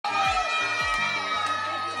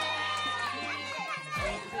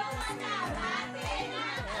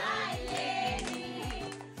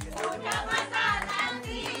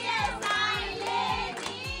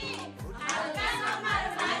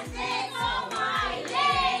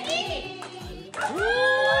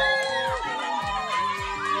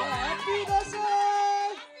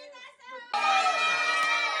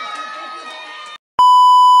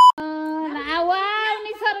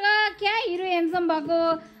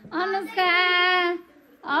Anushka,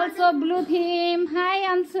 also blue theme. Hi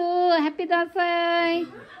Ansu, happy Dashain.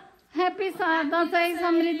 Happy Dashain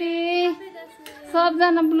Samriddhi.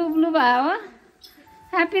 सबजना blue blue भयो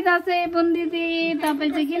happy Dashain बुन दिदी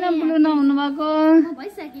तपाईं चाहिँ किन ब्लू नहुनु भएको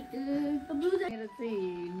भइसकेको ब्लू मेरो चाहिँ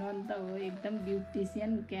नन्द हो एकदम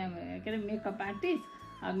ब्युटिसियन के अरे मेकअप आर्टिस्ट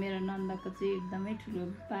अब मेरो नन्दको चाहिँ एकदमै ठुलो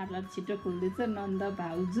पार्लर छिटो खुल्दैछ नन्द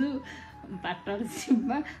भाउजू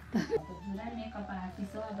पार्टनरसिपमा पुरा मेकअप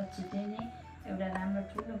आर्टिस्ट हो अब छिटै नै एउटा राम्रो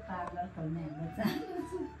ठुलो पार्लर खोल्ने हाम्रो चाहना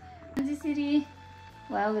छ जसरी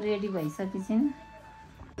वाउ रेडी भइसकेछिन्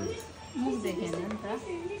मुख देखेन नि त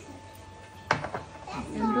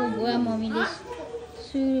हाम्रो बुवा मम्मीले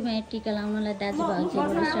सुरुमा टीका लाउनलाई दाजुभाउजूबाट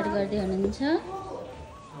स्टार्ट गर्दै हुनुहुन्छ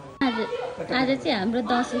आज चाहिँ हाम्रो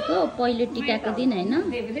दशैंको पहिलो टीकाको दिन हैन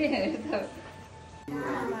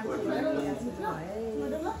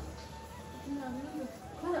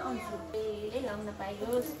लाउन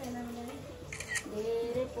पाइयोस्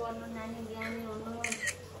धेरै पढ्नु नानी ज्ञानी हुनु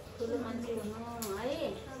ठुलो मान्छे हुनु है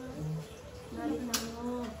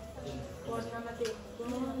नरिसाउनु पढ्नमा चाहिँ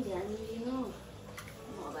एकदम ध्यान दिनु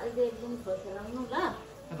मोबाइल चाहिँ एकदम खोसेलाउनु ल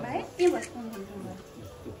भाइ के भन्छ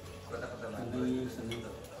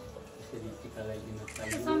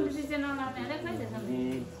समृद्धि चाहिँ नलाउने अरे कहिले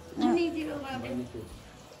समृद्धि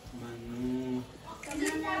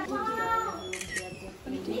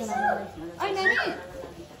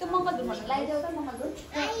त्यो मङ्गलधुर भन्नु लगाइदेऊ त मङ्गलधुर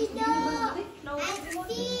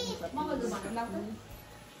मङ्गलधुर भन्नु लाउनु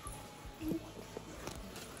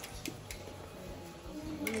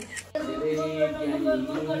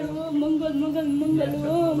मंगल मंगल मंगल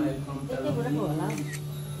होला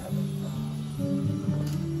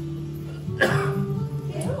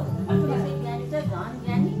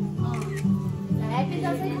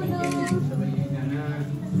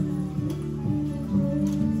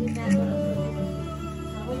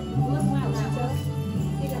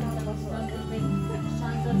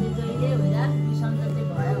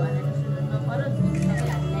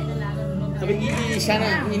साना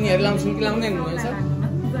यिनीहरू लाउँछन् कि लाउँदैन भन्छ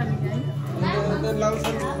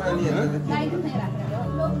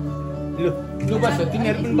लु लु बस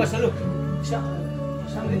तिनीहरू पनि बस लु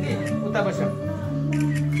समृद्धि उता बस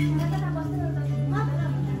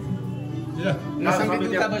ल समृद्धि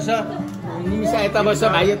उता बस निमिषा यता बस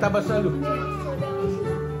भाइ यता बस लु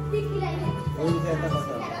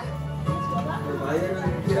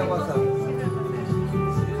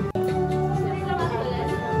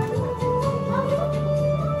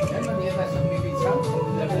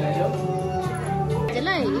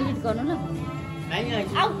गर्नु ल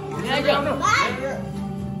आउ यहाँ जाऊ न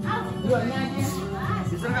आउ लु यहाँ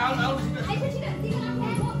सिस्टर आउ आउ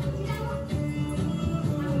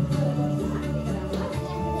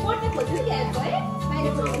कोर्टले खोज्नु के आएको है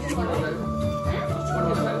बाहिर खोज्नु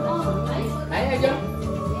आइ जाऊ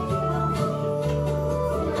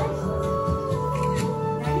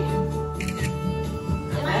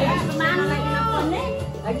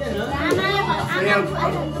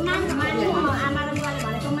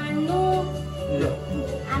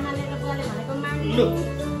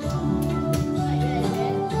Look.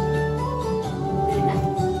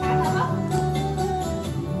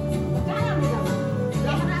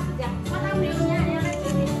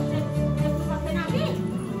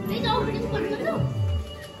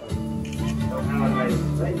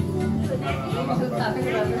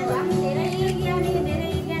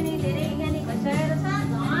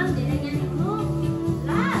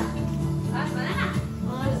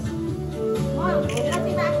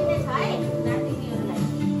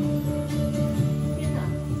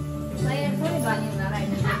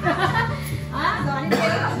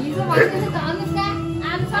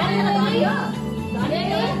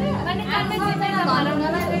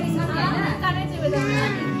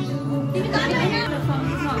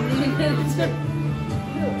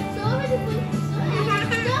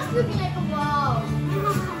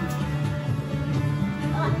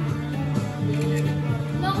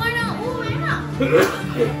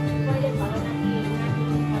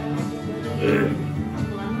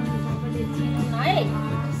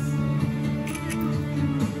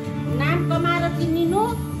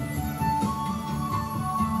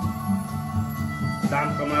 दाम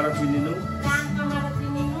कमाएर चिनिनु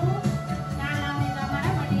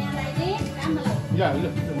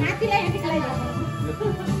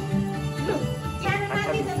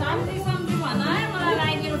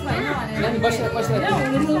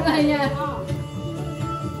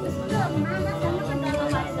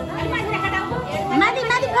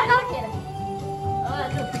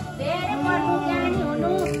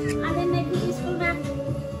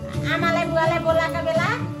आमालाई बुवालाई बोलाएको बेला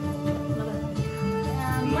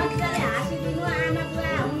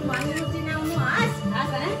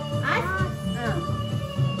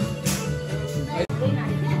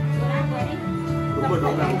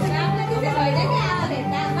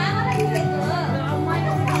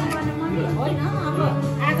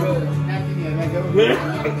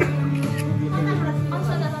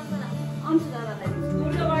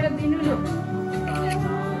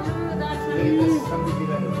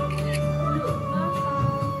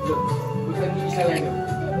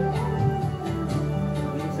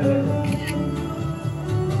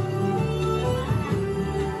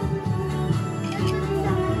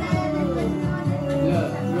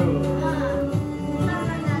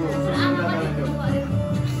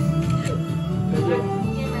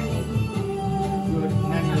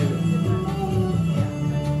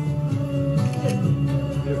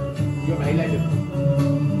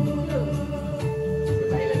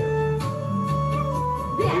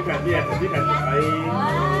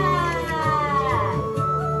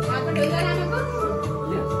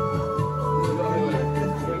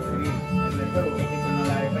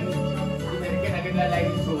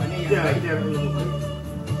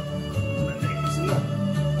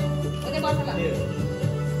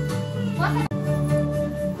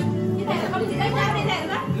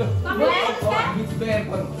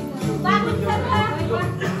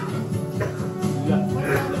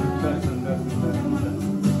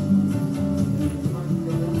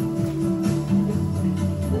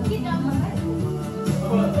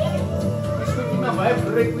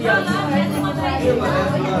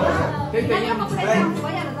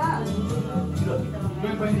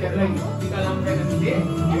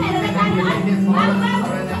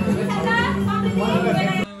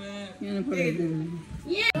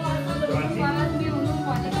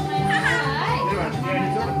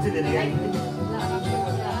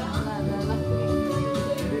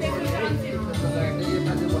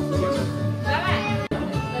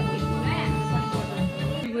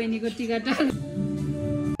बहिनीको टिका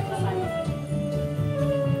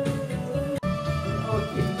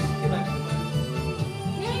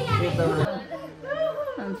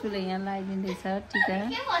अन्सुले यहाँ लगाइदिँदैछ टिका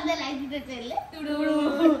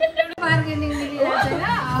बार्गेनिङ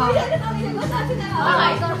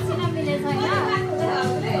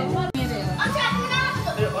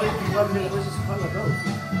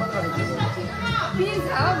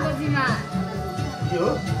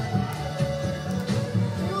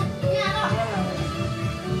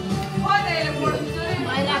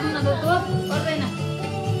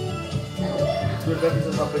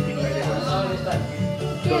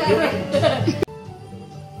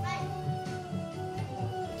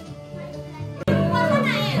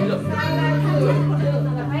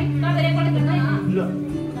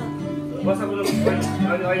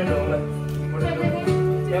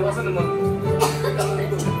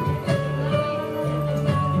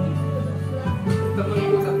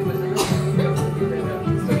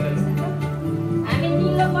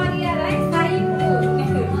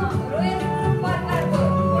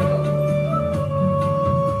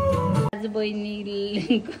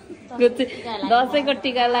दसैँको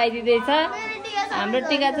टिका लगाइदिँदैछ। हाम्रो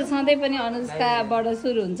टिका चाहिँ सधैँ पनि अनुष्काबाट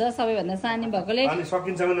सुरु हुन्छ, सबैभन्दा सानी भएकोले।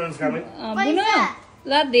 बुनु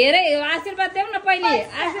ल धेरै आशीर्वाद देऊ न, पहिले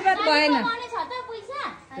आशीर्वाद भएन,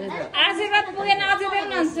 आशीर्वाद पुगेन, अझै देऊ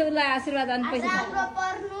न ल आशीर्वाद। अनि पैसा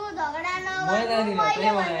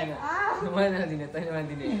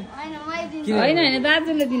होइन होइन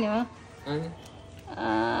दाजुले दिने हो,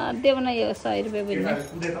 देऊ न यो 100 रुपियाँ पनि।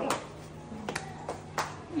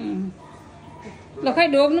 ल खै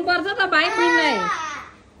ढोग्नु पर्छ त भाइ तिमीलाई।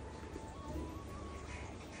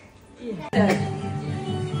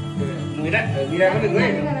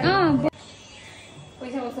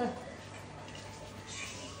 पैसा पैसा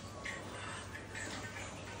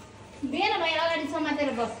दिएन भाइ, अगाडि समातेर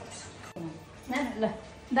बस ल।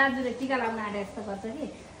 दाजुले टिका लाउन आएर यस्तो गर्छ कि,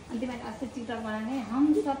 अनि तिमीले अस्ति टिका बनाउने हम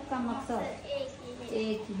सबका मकसद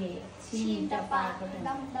एक ही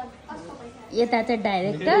यता चाहिँ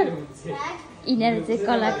डाइरेक्टर, यिनीहरू चाहिँ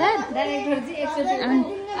कलाकार। डाइरेक्टर चाहिँ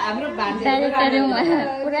हाम्रो डाइरेक्टर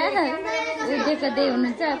पुरा उदेको त्यही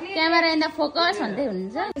हुनुहुन्छ, क्यामेरा यता फोकस भन्दै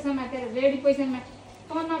हुनुहुन्छ। समातेर रेडी पैसामा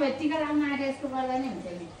कम नभए टिका लाउन आएर यस्तो गर्दा नै हुन्छ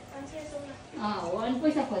नि। हो अनि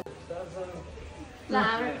पैसा खोज ल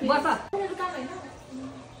बस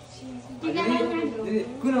टिका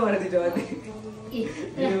कुन भएर दिन्छ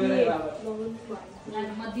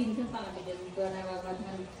म दिन्छु तँलाई भिडियो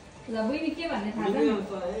बनाएर। ल बहिनी के भन्ने थाहा छैन,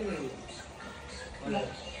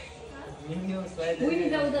 बहिनी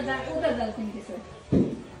जाऊ त उता जाऊ तिमी त्यसो।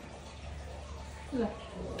 ल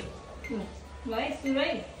ल है सुरु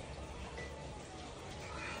है।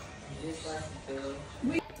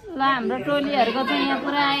 ल हाम्रो टोलीहरूको चाहिँ यहाँ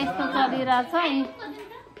पुरा यस्तो चलिरहेछ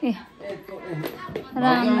है।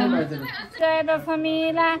 विजय दशमी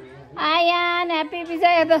ला आयान, ह्याप्पी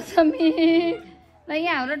विजय दशमी। ल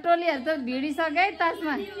यहाँ हाम्रो टोलीहरू त भिडिसक्यो है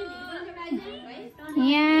तासमा।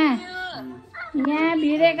 यहाँ यहाँ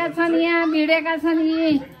भिडेका छन्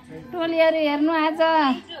यी टोलीहरू हेर्नु आज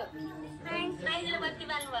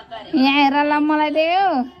यहाँ हेर ल मलाई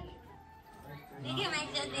देऊ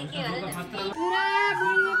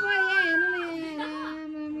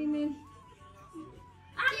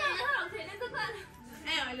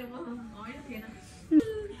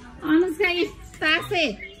अनुष्का तासे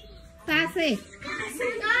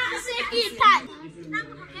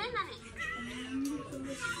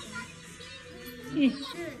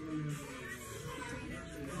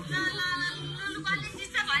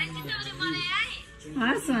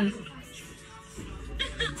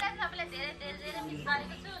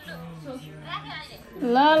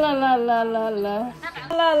ल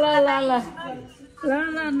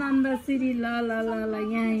नन्दश्री ल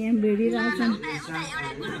यहाँ भिडिरहेछन्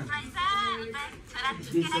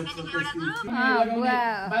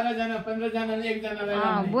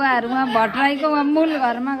बुवाहरूमा भट्टराईको मूल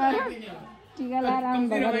घरमा गएर टिका लाएर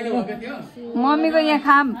आउनुभएको मम्मीको यहाँ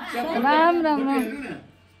खाम राम्रो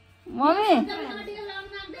मम्मी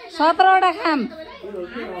 17वटा खाम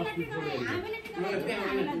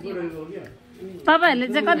तपाईहरुले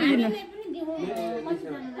चाहिँ कति दिनु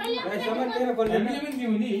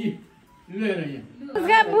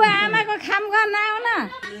बुवा आमाको खाम गर्न आऊ न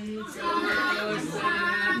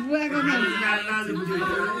बुवाको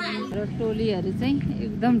टोलीहरू चाहिँ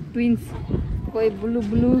एकदम ट्विन्स कोही ब्लू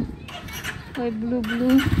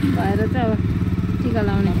भएर चाहिँ अब टिका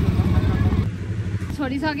लाउने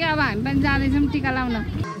छोडिसक्यो अब हामी पनि जाँदैछौँ टिका लाउन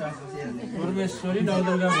परमेश्वरी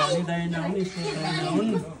दौदुर्गा भनी दाइना हुन् ईश्वर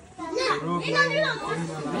हुन् रोग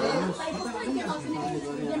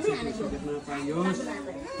पाइयोस्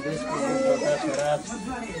देशको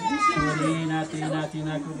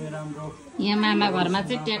यहाँ मामा घरमा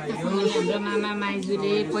चाहिँ ट्याक्टरसँगले हाम्रो मामा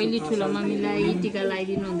माइजूले पहिली ठुलो मम्मीलाई टिका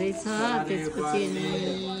लगाइदिनु हुँदैछ त्यसपछि अनि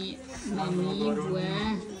मम्मी बुवा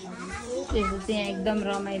त्यसपछि यहाँ एकदम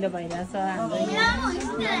रमाइलो भइरहेछ हाम्रो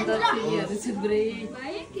नन्दश्रीहरू थुप्रै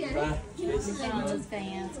अनुष्का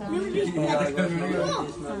यहाँ छ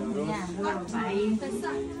हाम्रो भाइ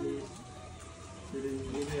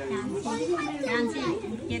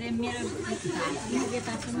के अरे मेरो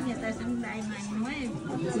यता सुन भाइ माग्नु है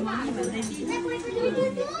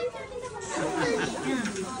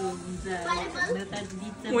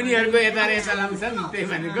उनीहरुको यता रेसा लाउँछन् त्यही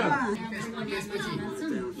भनेको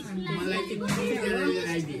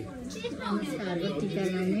टिका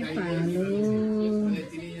लाउने पालो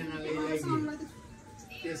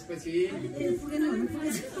त्यसपछि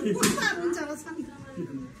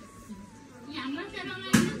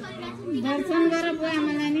दर्शन गर बुवा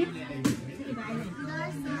आमालाई नि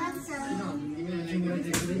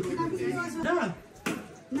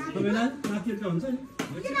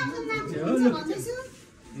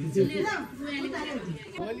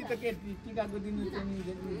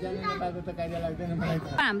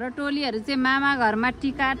हाम्रो टोलीहरू चाहिँ मामा घरमा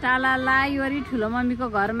टिका टाला लाइवरी ठुलो मम्मीको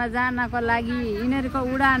घरमा जानको लागि यिनीहरूको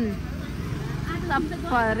उडान सब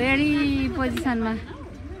रेडी पोजिसनमा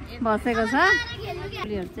बसेको छ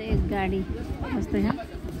टोलीहरू चाहिँ एक गाडी बस्दै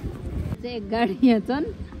छ एक गाडी यहाँ छन्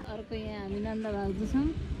अर्को यहाँ हामी नन्द भाउजू छौँ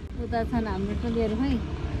उता छन् हाम्रो टोलीहरू खै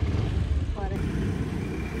पर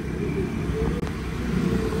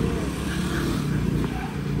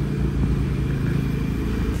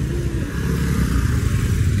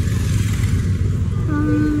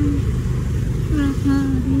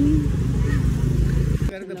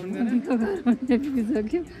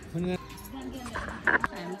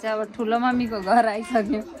हामी चाहिँ अब ठुलो मम्मीको घर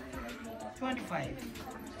आइसक्यो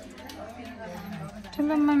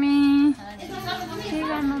ठुलो मम्मी के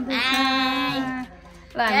गर्नुहुँदैछ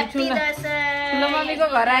ल हामी ठुलो मम्मीको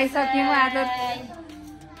घर आइसक्यौँ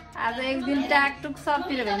आज एक दिन टाकटुक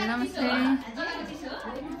सबतिर भेट्नु नमस्ते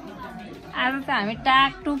आज त हामी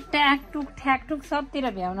टाकटुक ठ्याकटुक सबतिर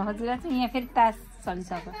भ्याउन खोजिरहेको छ यहाँ फेरि तास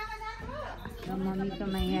चलिसक्यो र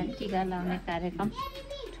मम्मीकोमा यहाँ टिका लाउने कार्यक्रम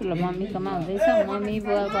ठुलो मम्मीकोमा हुँदैछ मम्मी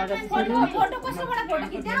बुवाबाट सुरु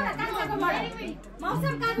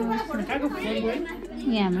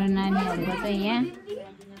यहाँ हाम्रो नानीहरूको चाहिँ यहाँ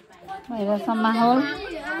भइरहेछ माहौल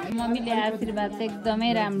मम्मीले आशीर्वाद चाहिँ एकदमै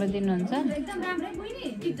राम्रो दिनुहुन्छ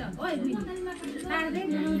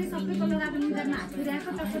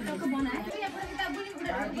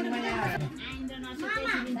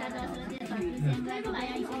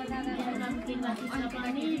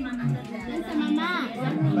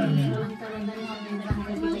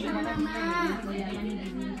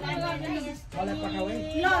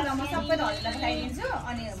म सबै धरीलाई पठाइदिन्छु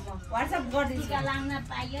अनि व्हाट्सएप गरिदिन्छु लाग्न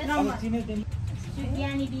पाइयो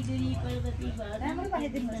ज्ञानी बिजुली पर्वती राम्रो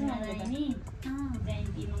पठाइदिनु नारायणी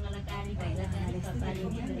जयन्ती मङ्गलकारी भैरव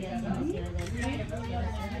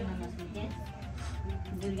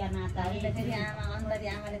दुर्गा माता फेरि आमा अन्तरी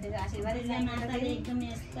आमाले दिएको आशीर्वाद एकदम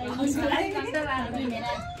यस्तै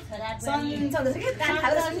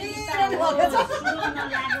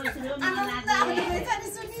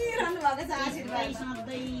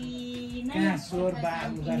मेरा छोरा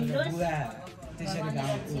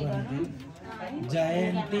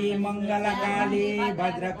जयन्ती मङ्गलकाली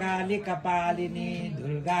भद्रकाली कपालिनी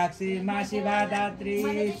दुर्गाक्षी मासिभा दात्री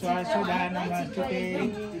स्वसुधा नमस्ते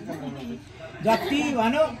जति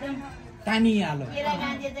भनौ तानिहालो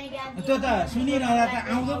त्यो त सुनिरहँदा त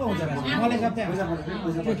आउँदो पो हुन्छ मलाई सबै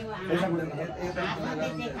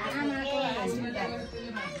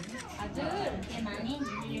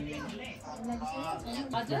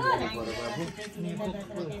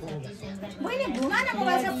मैले घुमान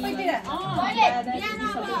मोबाइल सबैतिर मैले बिहानमा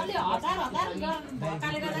अलि हतार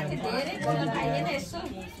भएकाले गर्दाखेरि धेरै बोल्न पाइएन यसो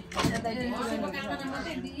शुभकामना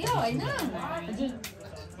मात्रै दियो होइन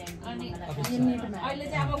अनि अहिले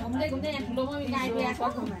चाहिँ अब घुम्दै घुम्दै यहाँ ठुलो मम्मी आइपुगेको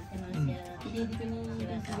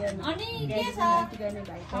अनि के छ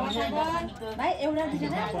भाइ एउटा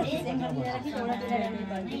दिएर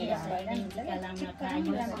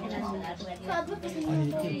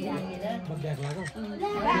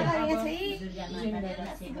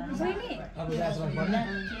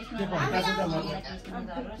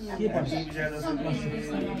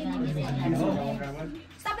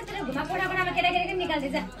सबैतिर घुमा कोडामा केटाकेटी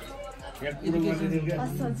निकाल्दैछ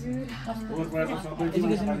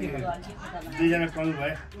दुईजना कमी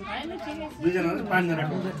भयो दुईजना 5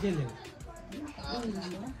 जना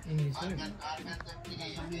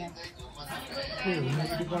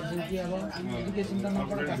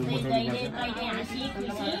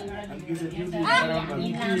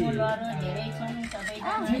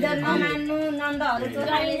नमान्नु नन्दहरू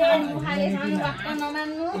चोराले मुखाले भक्त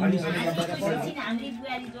नमान्नु हाम्री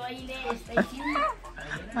बुहारी जोइले यस्तै छिन्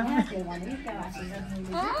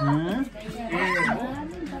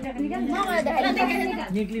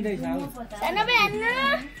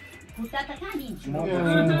खुट्टा त कहाँ दिन्छु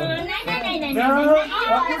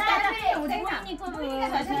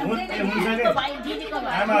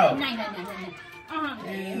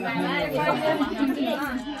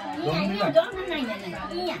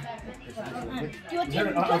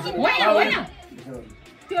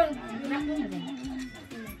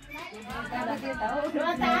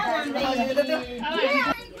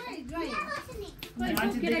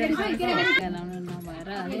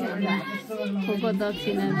खोको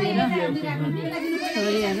दक्षिणा दिएर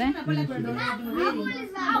छोरीहरूलाई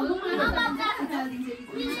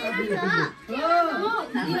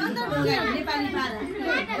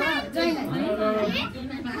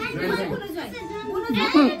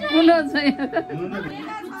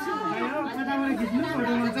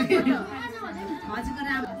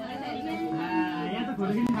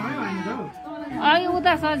अघि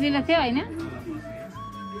उता सजिलो थियो होइन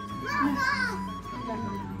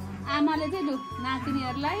आमाले चाहिँ लु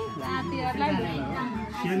नातिनीहरूलाई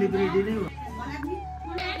सेलिब्रेटी नै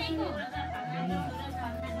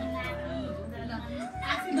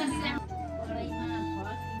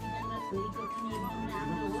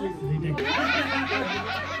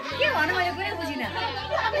के भन्नु मैले कुनै बुझिन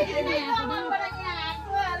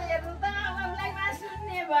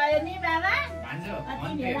भयो नि बाबा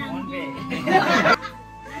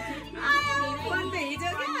फोन पे हिजो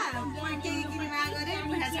क्या के किनेमा गरे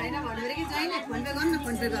पैसा छैन भन्नु कि जहिले फोन पे गर्नु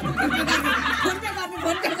फोन पे गर्नु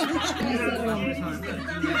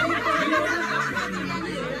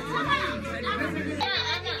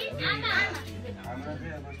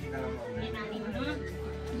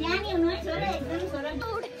ज्ञानी हुनु है छोरा एकदम छोरा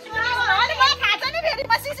अनि मलाई थाहा छ नि फेरि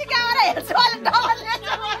म सिसी क्यामेरा हेर्छु अलि डबल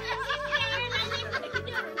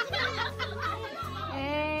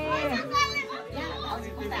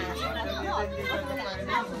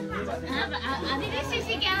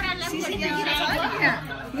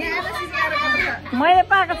मैले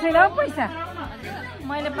पाएको छैन हौ पैसा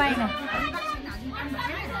मैले पाइनँ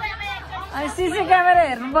अनि सिसी क्यामेरा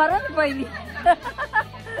हेर्नु पर्यो नि पहिले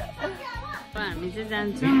हामी चाहिँ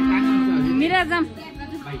जान्छौँ मिराजाम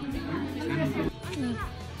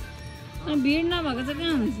भिड नभएको चाहिँ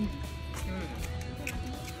कहाँ हुन्छ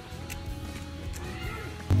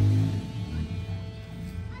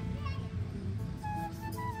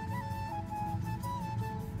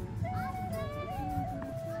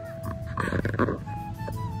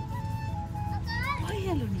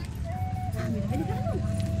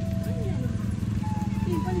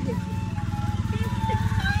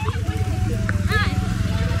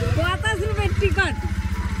टिकट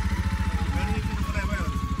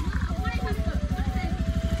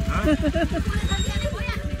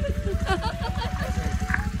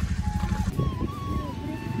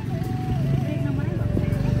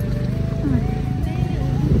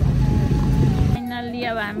फेरि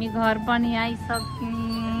अब हामी घर पनि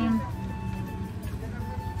आइसक्यौँ।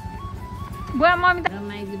 बुवा मम्मी त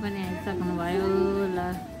माइजी पनि आइसक्नु भयो। ल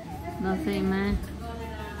दसैँमा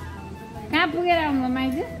कहाँ पुगेर आउनु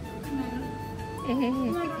माइजी?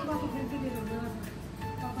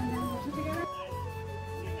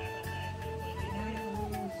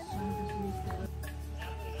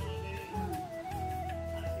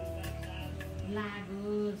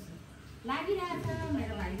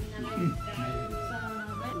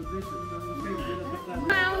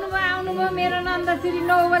 आउनुभयो मेरो नन्द फेरि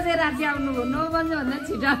 9 बजे राति आउनुभयो। 9 बजे भन्दा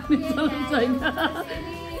छिटो आउने चलन छैन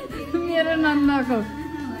मेरो नन्दको।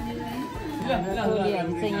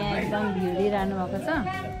 टोलीहरू चाहिँ यहाँ एकदम भिडिरहनु भएको छ।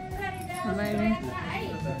 By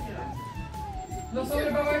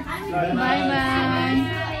by.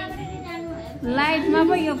 लाइटमा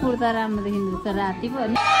पो यो कुर्ता राम्रो देखिँदो रहेछ राति पो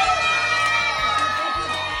नि।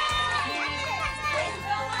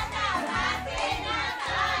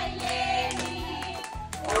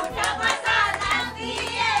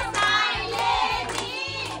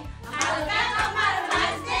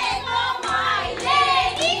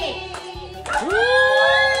 Woo!